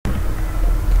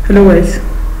Hello guys,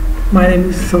 my name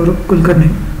is Saurabh Kulkarni.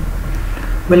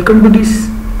 Welcome to this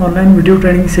online video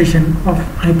training session of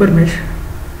Hypermesh.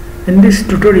 In this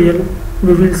tutorial,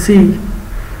 we will see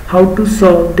how to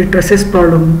solve the trusses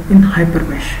problem in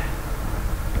Hypermesh.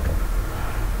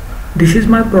 This is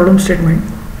my problem statement.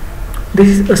 This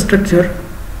is a structure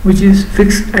which is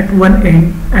fixed at one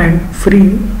end and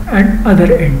free at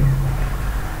other end.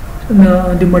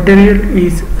 The material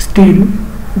is steel,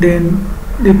 then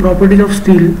the properties of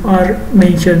steel are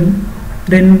mentioned,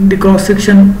 then the cross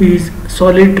section is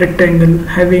solid rectangle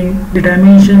having the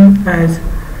dimension as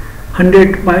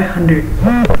 100 by 100.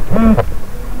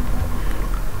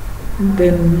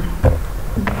 Then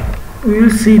we will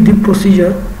see the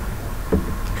procedure.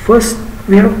 First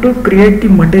we have to create the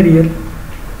material,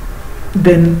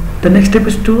 then the next step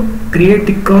is to create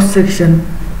the cross section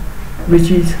which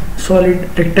is solid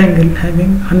rectangle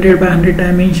having 100 by 100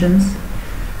 dimensions,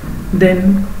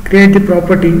 then create the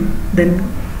property, then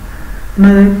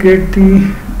another create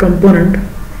the component,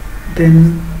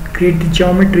 then create the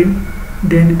geometry,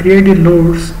 then create the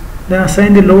loads, then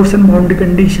assign the loads and boundary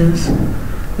conditions,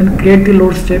 and create the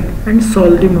load step and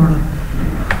solve the model.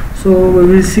 So we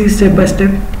will see step by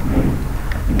step.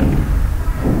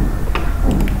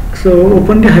 So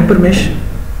open the Hypermesh,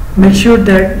 make sure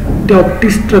that the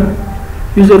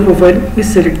OptiStruct user profile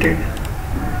is selected.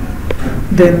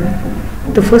 Then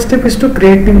the first step is to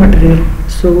create the material.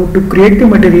 So to create the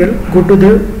material, go to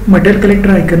the material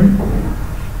collector icon,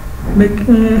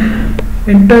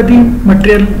 enter the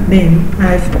material name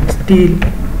as steel,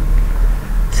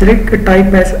 select a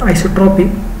type as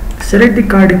isotropic, select the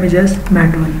card image as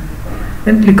matte one,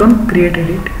 and click on create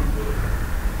edit.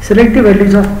 Select the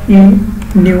values of E,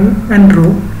 new and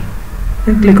row,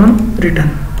 and click on return.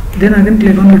 Then again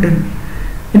click on return.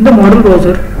 In the model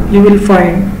browser, you will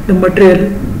find the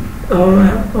material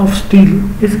of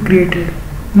steel is created.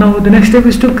 Now the next step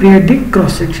is to create the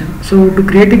cross section. So to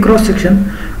create the cross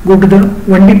section, go to the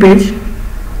 1D page,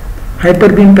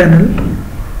 Hyperbeam panel,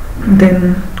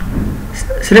 then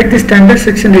select the standard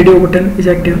section radio button is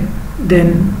active,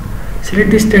 then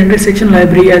select the standard section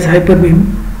library as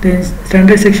Hyperbeam, then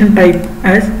standard section type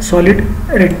as solid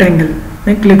rectangle,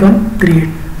 and click on create.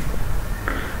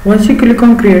 Once you click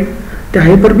on create, the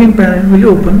Hyperbeam panel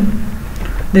will open.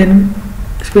 Then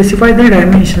specify the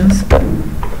dimensions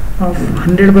of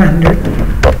 100 by 100.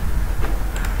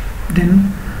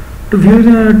 Then to view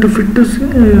to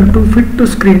fit to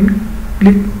screen,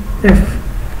 click F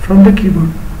from the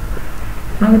keyboard.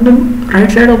 Now in the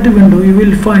right side of the window, you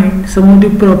will find some of the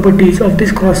properties of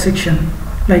this cross section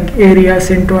like area,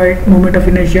 centroid, moment of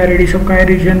inertia, radius of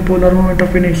gyration, polar moment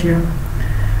of inertia.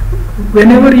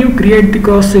 Whenever you create the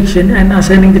cross section and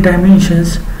assigning the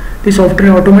dimensions, the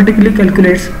software automatically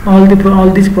calculates all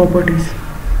these properties.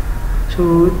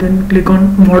 So then click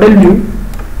on model view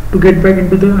to get back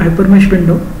into the Hypermesh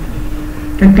window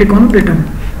and click on return.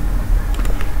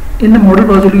 In the model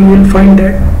browser, you will find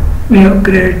that we have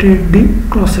created the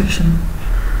cross section.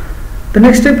 The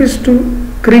next step is to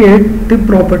create the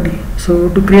property. So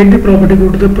to create the property,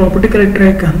 go to the property collector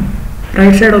icon,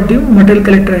 right side of the material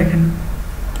collector icon.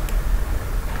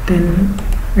 Then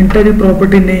enter the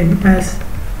property name as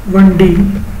 1D,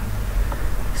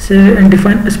 and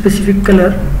define a specific color,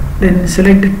 then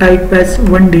select the type as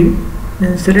 1D,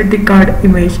 then select the card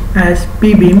image as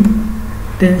P-beam,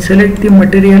 then select the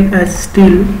material as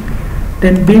steel,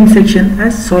 then beam section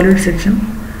as solid section,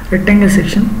 rectangle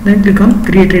section, then click on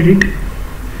create edit.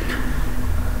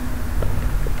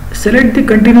 Select the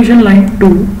continuation line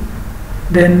 2,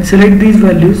 then select these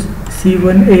values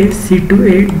C1A,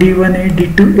 C2A, D1A,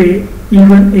 D2A,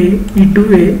 E1A,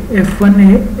 E2A,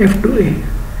 F1A, F2A.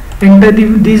 Enter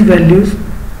these values.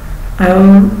 I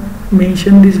have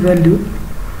mentioned this value.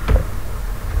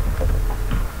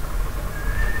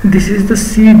 This is the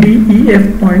C, D, E,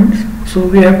 F points. So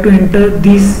we have to enter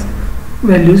these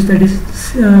values, that is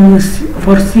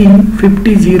for C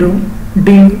 50, 0,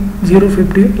 D 0,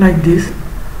 50 like this.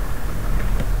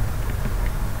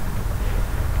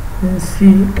 Then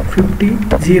C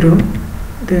 50, 0,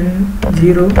 then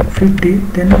 0, 50,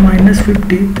 then minus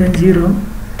 50, then 0,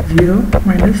 0,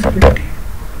 minus 50.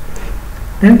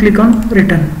 Then click on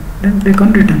return. Then click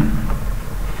on return.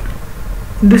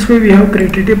 In this way we have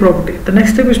created a property. The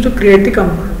next step is to create the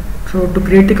component. So to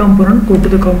create the component, go to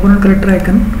the component collector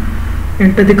icon,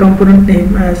 enter the component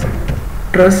name as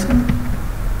truss,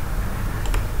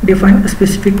 define a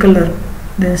specific color,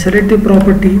 then select the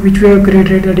property which we have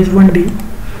created, that is 1D,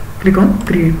 click on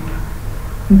create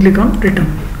and click on return.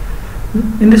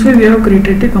 In this way we have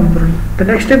created the component. The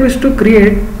next step is to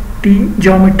create the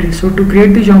geometry. So to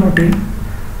create the geometry,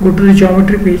 go to the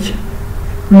geometry page,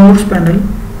 nodes panel,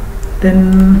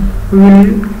 then we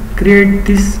will create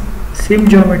this same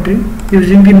geometry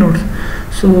using the nodes.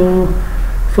 So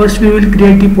first we will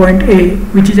create the point A,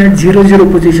 which is at 0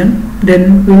 0 position.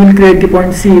 Then we will create the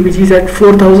point C, which is at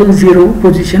 4000 0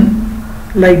 position,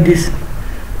 like this.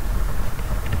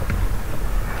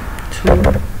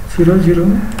 So 0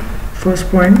 0, first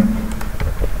point,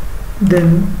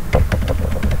 then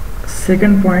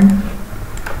second point,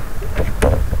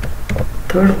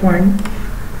 third point,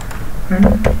 and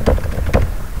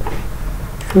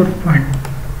fourth point.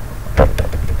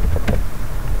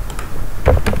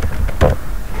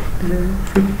 The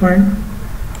fifth point,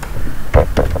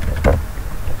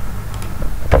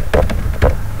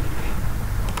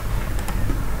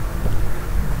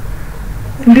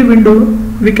 in the window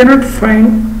we cannot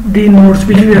find the nodes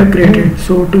which we have created.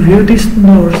 So to view these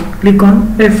nodes, click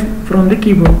on F from the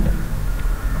keyboard.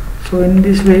 So in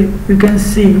this way you can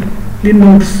see the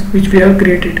nodes which we have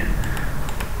created.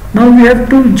 Now we have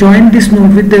to join this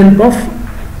node with the help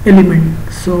of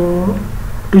element. So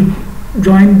to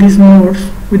join these nodes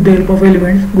with the help of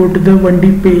elements, go to the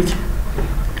 1D page,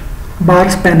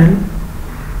 bars panel,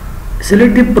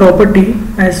 select the property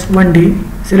as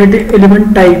 1D, select the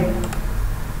element type,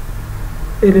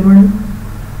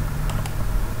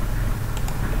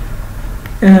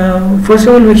 first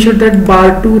of all make sure that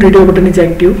bar 2 radio button is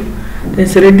active, then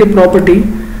select the property,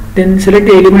 then select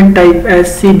the element type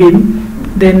as C-beam,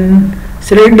 then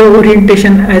select the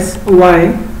orientation as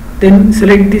Y, then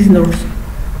select these nodes.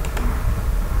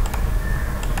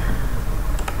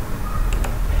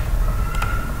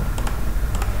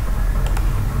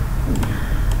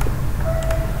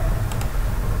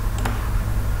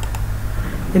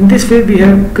 In this way we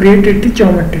have created the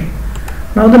geometry.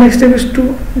 Now the next step is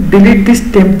to delete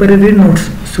these temporary nodes.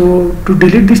 So to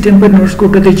delete these temporary nodes, go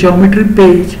to the geometry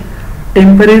page,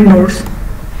 temporary nodes,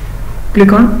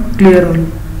 click on clear all,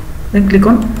 then click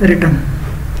on return.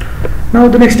 Now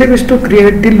the next step is to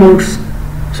create the loads.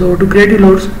 So to create the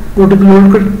loads, go to the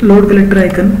load collector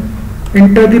icon,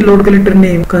 enter the load collector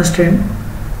name constraint,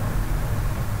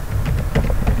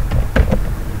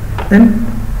 then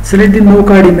select the no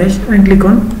card image and click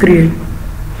on create.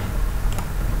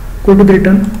 Go to the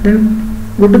return, then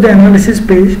go to the analysis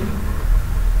page,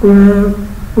 go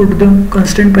to the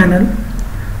constraint panel,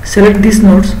 select these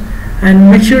nodes and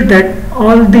make sure that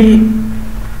all these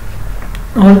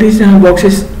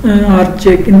boxes are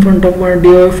checked in front of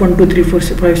DOF 1 2 3 4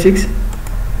 5 6,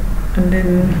 and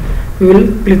then we will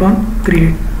click on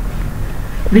create.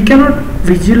 We cannot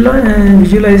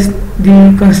visualize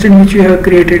the constraint which we have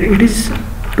created. It is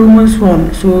too much small,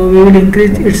 so we will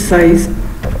increase its size.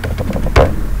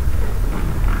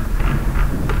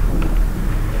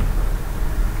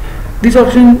 This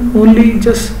option only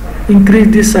just increase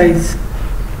the size.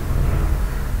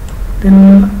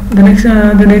 Then the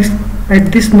next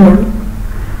at this node,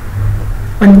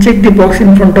 uncheck the box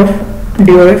in front of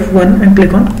DOF 1 and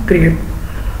click on create.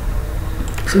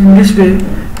 So in this way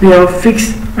we have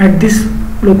fixed at this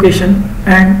location,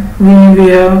 and we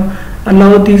have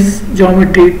allowed this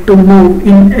geometry to move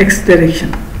in X direction.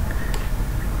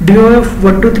 DOF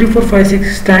 1 2 3 4 5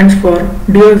 6 stands for,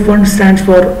 DOF 1 stands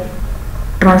for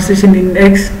translation in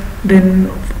X, then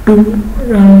 2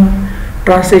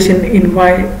 translation in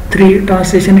Y, 3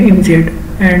 translation in Z,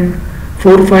 and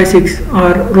 4 5 6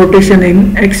 are rotation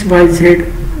in X Y Z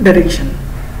direction.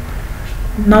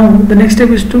 Now the next step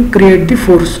is to create the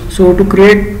force. So to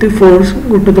create the force,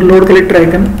 go to the load collector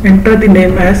icon, enter the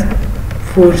name as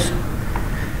force,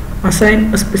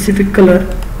 assign a specific color,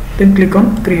 then click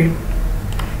on create.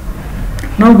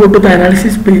 Now go to the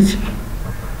analysis page,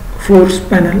 force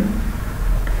panel,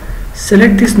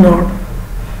 select this node,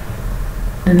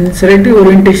 then select the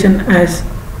orientation as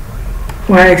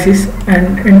y-axis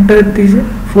and enter the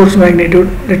force magnitude,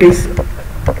 that is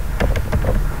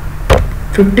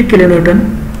 50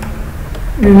 kilonewton.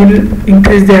 We will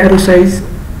increase the arrow size.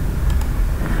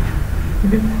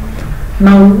 Okay.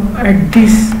 Now at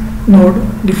this node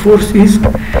the force is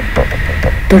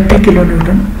 30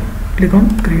 kilonewton. Click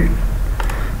on create.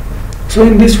 So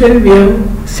in this way we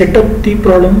have set up the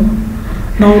problem.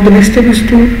 Now the next step is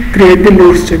to create the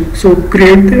load step. So to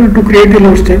create the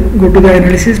load step, go to the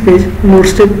analysis page, load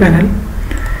step panel,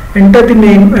 enter the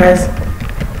name as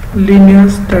linear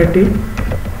static,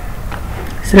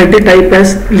 select the type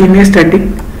as linear static,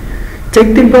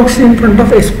 check the box in front of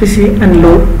SPC and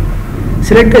load,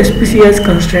 select the SPC as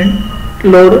constraint,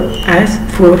 load as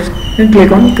force, and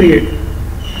click on create,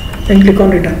 and click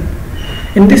on return.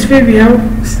 In this way we have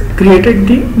created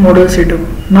the model setup.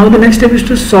 Now the next step is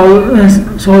to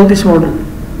solve this model.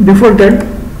 Before that,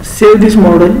 save this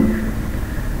model.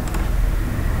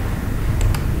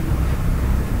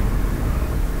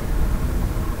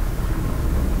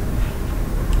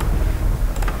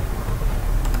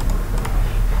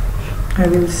 I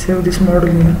will save this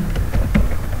model here.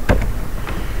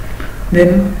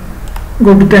 Then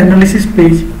go to the analysis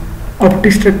page,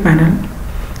 OptiStruct panel.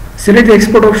 Select the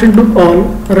export option to all,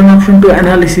 run option to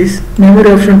analysis,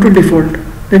 memory option to default.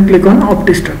 Then click on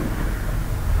OptiStruct.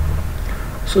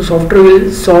 So software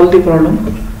will solve the problem.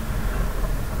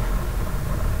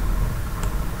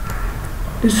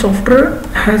 The software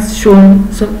has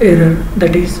shown some error,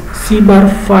 that is C bar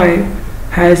 5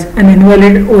 has an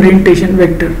invalid orientation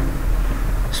vector.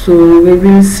 So we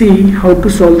will see how to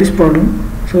solve this problem.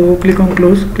 So click on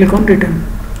close, click on return.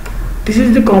 This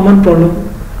is the common problem.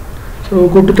 So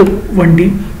go to the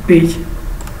 1D page,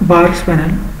 bars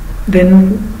panel,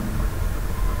 then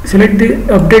select the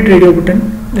update radio button,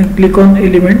 then click on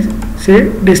elements,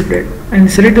 say displayed, and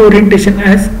select the orientation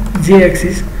as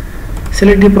Z-axis.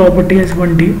 Select the property as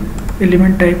 1D,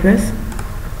 element type as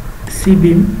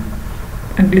C-beam,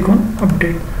 and click on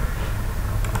update.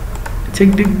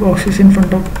 Check the boxes in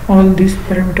front of all these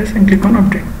parameters and click on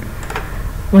update.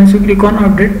 Once you click on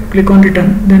update, click on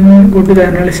return, then go to the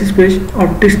analysis page,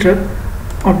 OptiStruct,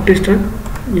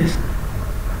 yes.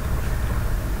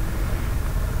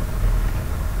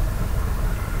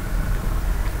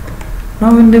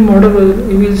 Now in the model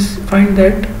you will find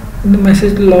that in the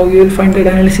message log you will find that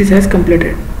analysis has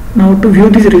completed. Now to view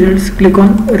these results, click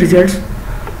on results.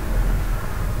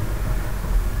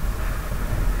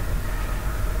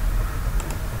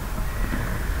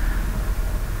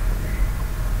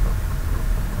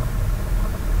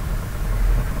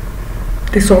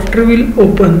 The software will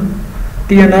open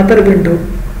the another window,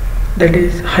 that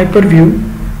is Hyperview.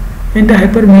 In the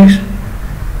Hypermesh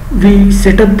we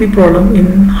set up the problem in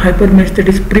Hypermesh, that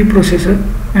is pre-processor,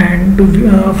 and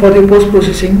for the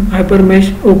post-processing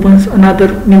Hypermesh opens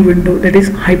another new window, that is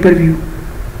Hyperview.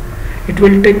 It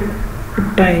will take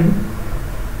time.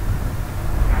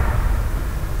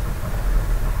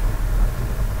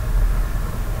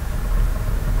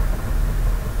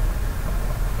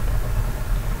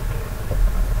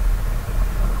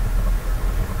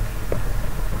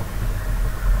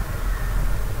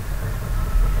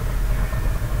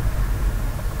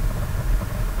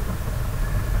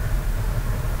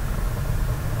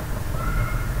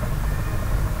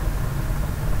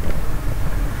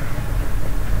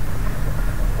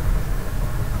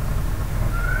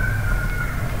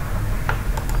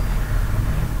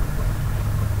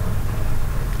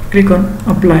 Click on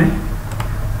apply,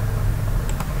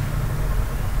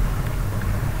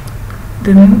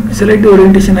 then select the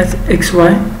orientation as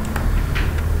XY.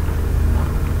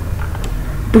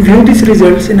 To view these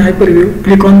results in Hyperview,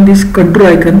 click on this control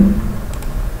icon,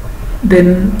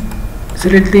 then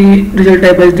select the result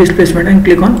type as displacement and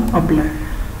click on apply.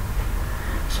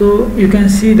 So you can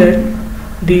see that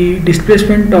the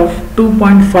displacement of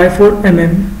 2.54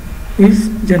 mm is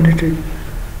generated.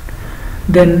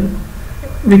 Then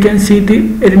we can see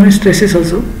the element stresses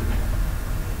also.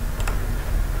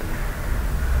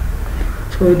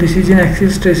 So this is in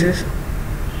axis stresses,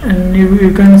 and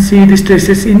you can see the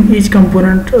stresses in each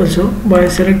component also by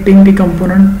selecting the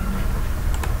component.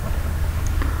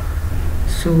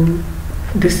 So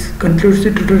this concludes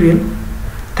the tutorial.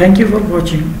 Thank you for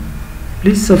watching.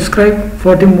 Please subscribe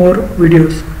for the more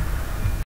videos.